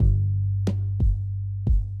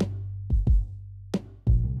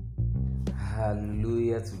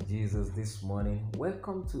Hallelujah to Jesus this morning.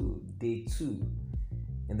 Welcome to day 2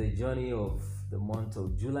 in the journey of the month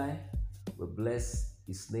of July. We bless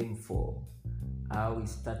His name for how He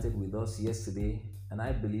started with us yesterday, and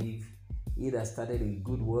I believe He that started a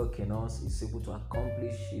good work in us is able to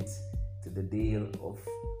accomplish it to the day of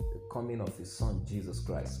the coming of His Son, Jesus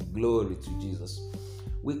Christ. Glory to Jesus.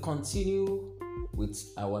 We continue with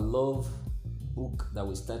our love book that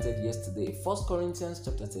we started yesterday. 1 Corinthians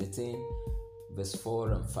chapter 13 verse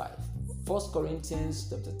 4 and 5. 1 Corinthians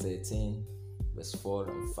chapter 13 verse 4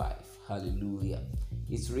 and 5. Hallelujah.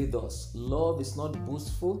 It reads thus: Love is not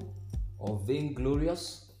boastful or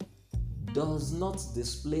vainglorious, does not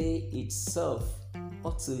display itself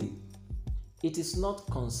haughtily. It is not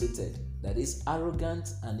conceited, that is arrogant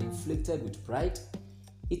and inflicted with pride.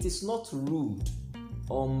 It is not rude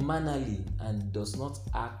or unmannerly and does not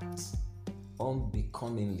act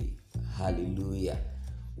unbecomingly. Hallelujah.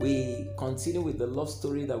 We continue with the love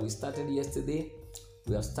story that we started yesterday.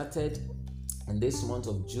 We have started in this month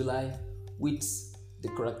of July with the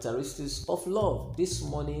characteristics of love. This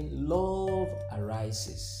morning, love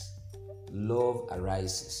arises. Love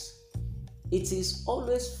arises. It is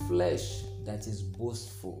always flesh that is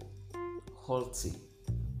boastful, haughty,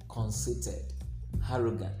 conceited,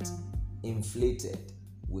 arrogant, inflated,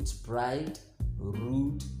 with pride,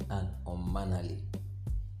 rude, and unmannerly.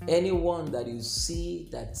 Anyone that you see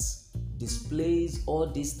that displays all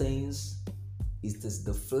these things, it is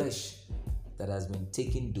the flesh that has been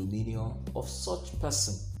taking dominion of such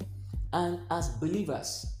person. And as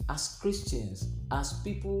believers, as Christians, as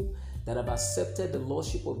people that have accepted the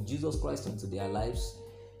Lordship of Jesus Christ into their lives,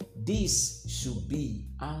 this should be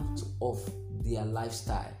out of their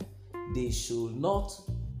lifestyle. They should not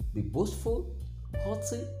be boastful,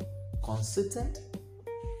 haughty, conceited,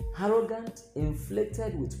 arrogant,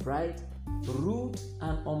 inflated with pride, rude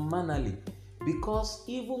and unmannerly. Because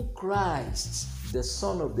even Christ, the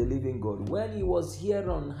Son of the living God, when He was here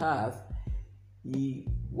on earth, He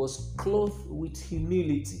was clothed with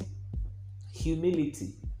humility.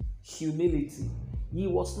 Humility. He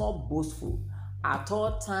was not boastful. At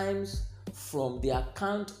all times, from the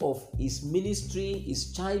account of His ministry,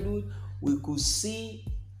 His childhood, we could see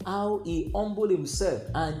how He humbled Himself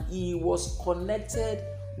and He was connected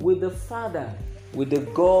with the Father, with the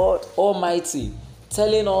God Almighty,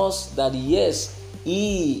 telling us that yes,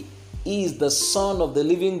 He is the Son of the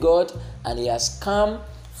living God and He has come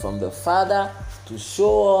from the Father to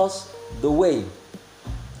show us the way.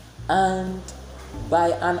 And by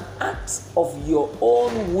an act of your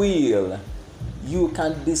own will, you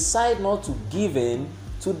can decide not to give in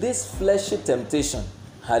to this fleshly temptation.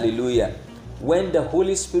 Hallelujah. When the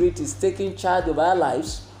Holy Spirit is taking charge of our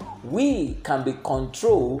lives, we can be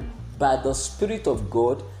controlled by the Spirit of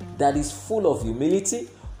God that is full of humility.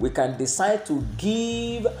 We can decide to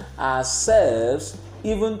give ourselves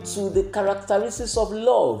even to the characteristics of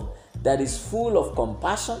love that is full of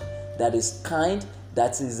compassion, that is kind,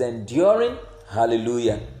 that is enduring.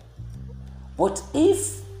 Hallelujah. But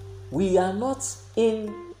if we are not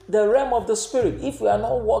in the realm of the Spirit, if we are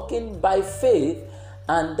not walking by faith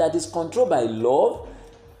and that is controlled by love,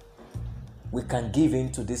 we can give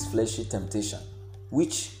in to this fleshly temptation,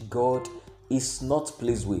 which God is not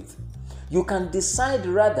pleased with. You can decide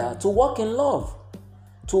rather to walk in love,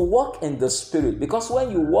 to walk in the Spirit. Because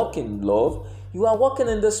when you walk in love, you are walking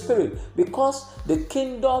in the Spirit. Because the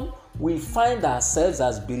kingdom we find ourselves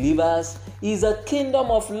as believers is a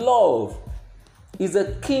kingdom of love. Is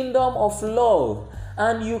a kingdom of love.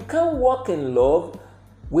 And you can't walk in love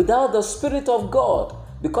without the Spirit of God.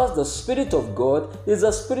 Because the Spirit of God is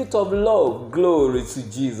a spirit of love. Glory to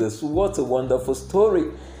Jesus. What a wonderful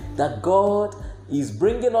story that God is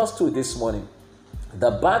bringing us to this morning.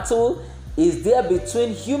 The battle is there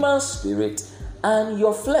between human spirit and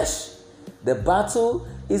your flesh. The battle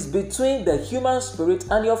is between the human spirit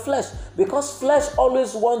and your flesh. Because flesh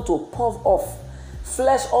always wants to puff off.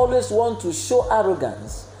 Flesh always wants to show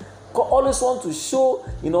arrogance. Always want to show,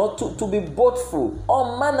 to be boastful,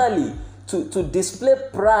 unmannerly, to display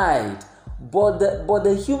pride. But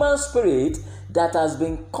the human spirit that has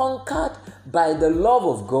been conquered by the love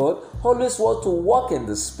of God always want to walk in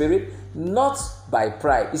the Spirit, not by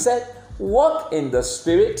pride. He said, walk in the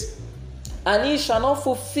Spirit, and ye shall not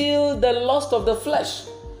fulfill the lust of the flesh.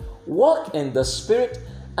 Walk in the Spirit,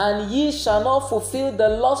 and ye shall not fulfill the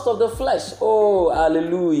lust of the flesh. Oh,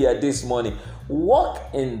 hallelujah, this morning. Walk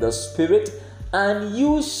in the Spirit, and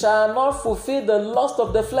you shall not fulfill the lust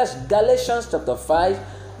of the flesh. Galatians chapter 5,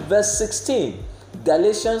 verse 16.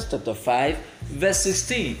 Galatians chapter 5, verse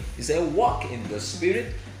 16. He said, walk in the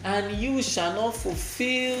Spirit, and you shall not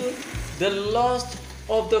fulfill the lust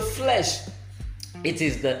of the flesh. It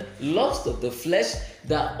is the lust of the flesh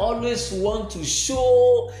that always want to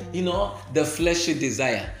show, the fleshly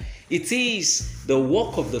desire. It is the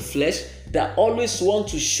work of the flesh that always want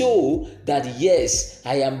to show that, yes,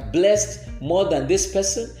 I am blessed more than this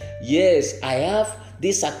person. Yes, I have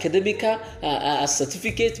this academic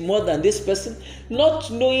certificate more than this person. Not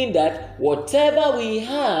knowing that whatever we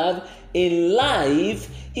have in life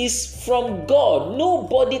is from God.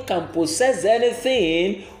 Nobody can possess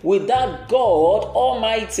anything without God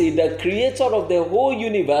Almighty, the creator of the whole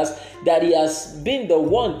universe, that He has been the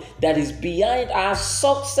one that is behind our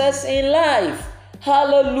success in life.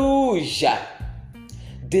 Hallelujah.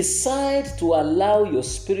 Decide to allow your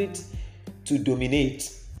spirit to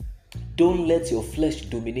dominate. Don't let your flesh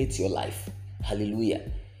dominate your life. Hallelujah.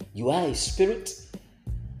 You are a spirit,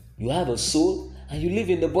 you have a soul, and you live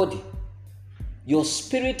in the body. Your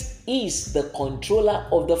spirit is the controller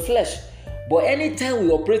of the flesh. But anytime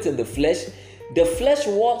we operate in the flesh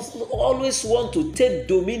always want to take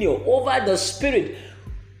dominion over the spirit.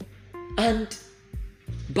 And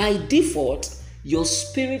by default, your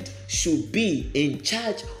spirit should be in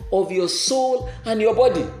charge of your soul and your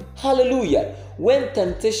body. Hallelujah. When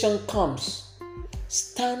temptation comes,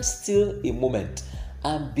 stand still a moment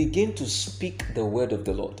and begin to speak the word of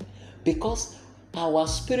the Lord. Because our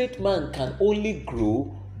spirit man can only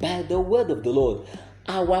grow by the word of the Lord.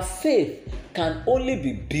 Our faith can only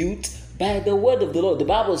be built by the word of the Lord. The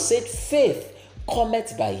Bible said faith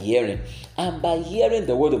cometh by hearing, and by hearing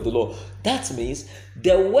the word of the Lord. That means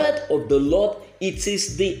the word of the Lord, it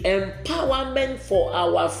is the empowerment for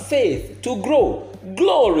our faith to grow.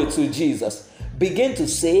 Glory to Jesus. Begin to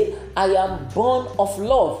say, I am born of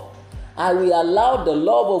love. I will allow the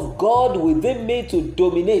love of God within me to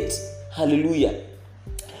dominate. Hallelujah.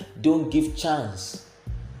 Don't give chance.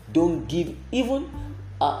 Don't give even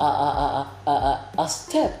a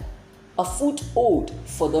step, a foothold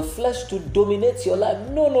for the flesh to dominate your life.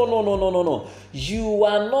 No. You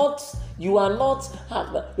are not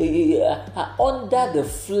under the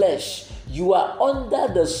flesh. You are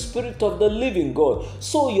under the Spirit of the living God.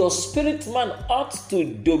 So your spirit man ought to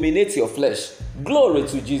dominate your flesh. Glory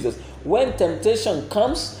to Jesus. When temptation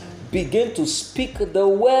comes, begin to speak the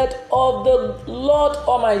word of the Lord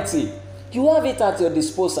Almighty. You have it at your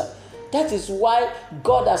disposal. That is why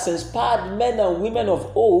God has inspired men and women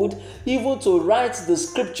of old even to write the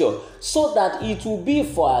scripture, so that it will be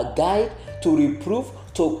for our guide, to reprove,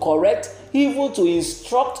 to correct, even to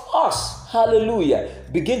instruct us. Hallelujah.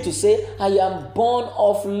 Begin to say, I am born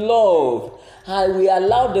of love. I will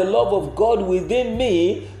allow the love of God within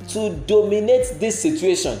me to dominate this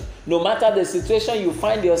situation. No matter the situation you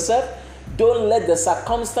find yourself, don't let the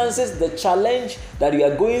circumstances, the challenge that you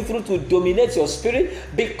are going through to dominate your spirit,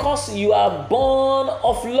 because you are born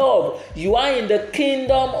of love. You are in the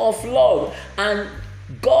kingdom of love, and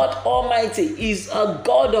God Almighty is a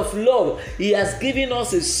God of love. He has given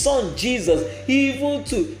us His Son Jesus, even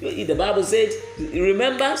to, the Bible said,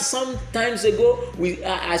 remember some times ago,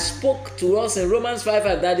 I spoke to us in Romans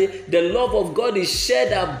 5 that the love of God is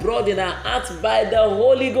shed abroad in our hearts by the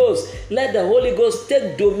Holy Ghost. Let the Holy Ghost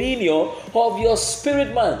take dominion of your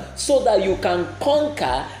spirit man, so that you can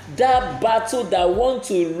conquer that battle that wants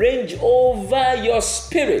to range over your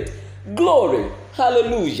spirit. Glory.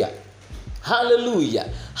 Hallelujah.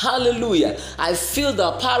 Hallelujah. Hallelujah. I feel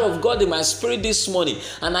the power of God in my spirit this morning,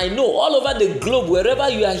 and I know all over the globe, wherever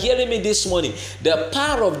you are hearing me this morning, the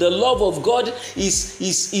power of the love of God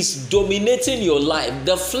is dominating your life.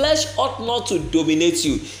 The flesh ought not to dominate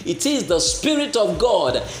you. It is the Spirit of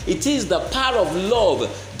God, it is the power of love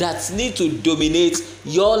that needs to dominate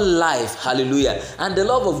your life. Hallelujah. And the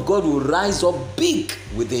love of God will rise up big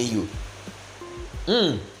within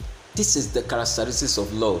you. This is the characteristics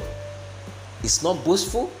of love. It's not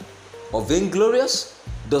boastful or vainglorious,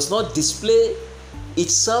 does not display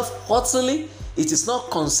itself haughtily, it is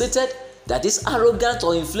not conceited, that is arrogant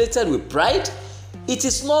or inflated with pride, it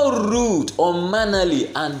is not rude or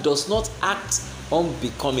unmannerly, and does not act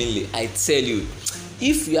unbecomingly. I tell you,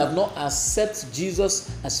 if you have not accepted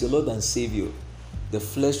Jesus as your Lord and Savior, the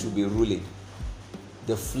flesh will be ruling.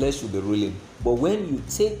 The flesh will be ruling. But when you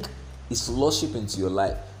take His lordship into your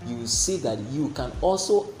life, you will see that you can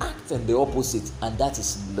also act in the opposite, and that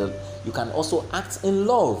is love. You can also act in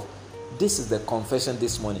love. This is the confession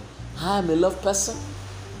this morning. I am a love person,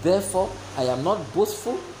 therefore I am not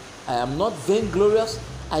boastful, I am not vainglorious,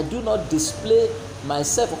 I do not display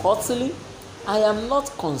myself haughtily, I am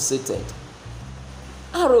not conceited,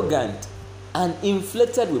 arrogant, and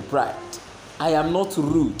inflated with pride. I am not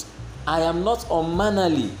rude, I am not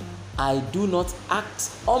unmannerly, I do not act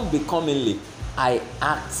unbecomingly, I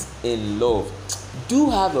act in love. Do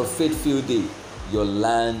have a faith-filled day. your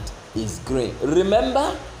land is green.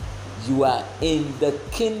 Remember, you are in the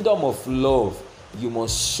kingdom of love. You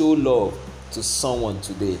must show love to someone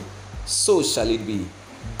today. So shall it be.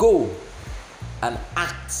 Go and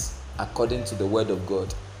act according to the word of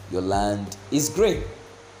God. Your land is green.